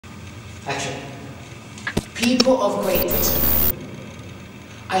Action. People of Great Britain,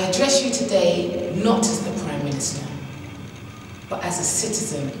 I address you today not as the Prime Minister, but as a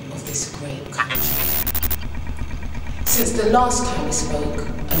citizen of this great country. Since the last time we spoke,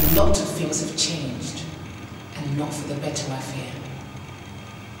 a lot of things have changed, and not for the better, I fear.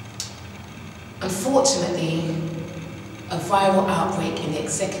 Unfortunately, a viral outbreak in the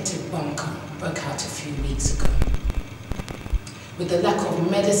executive bunker broke out a few weeks ago. With the lack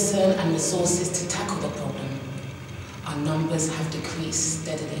of medicine and resources to tackle the problem, our numbers have decreased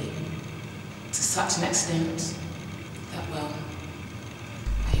steadily to such an extent that, well,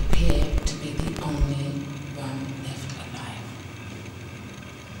 I appear to be the only one left alive.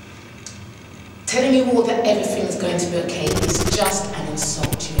 Telling you all that everything is going to be okay is just an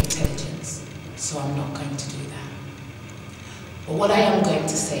insult to your intelligence, so I'm not going to do that. But what I am going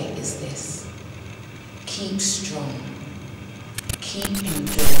to say is this: keep strong, keep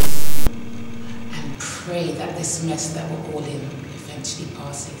enduring, and pray that this mess that we're all in eventually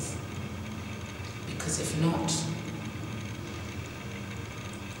passes. Because if not,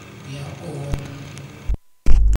 we are all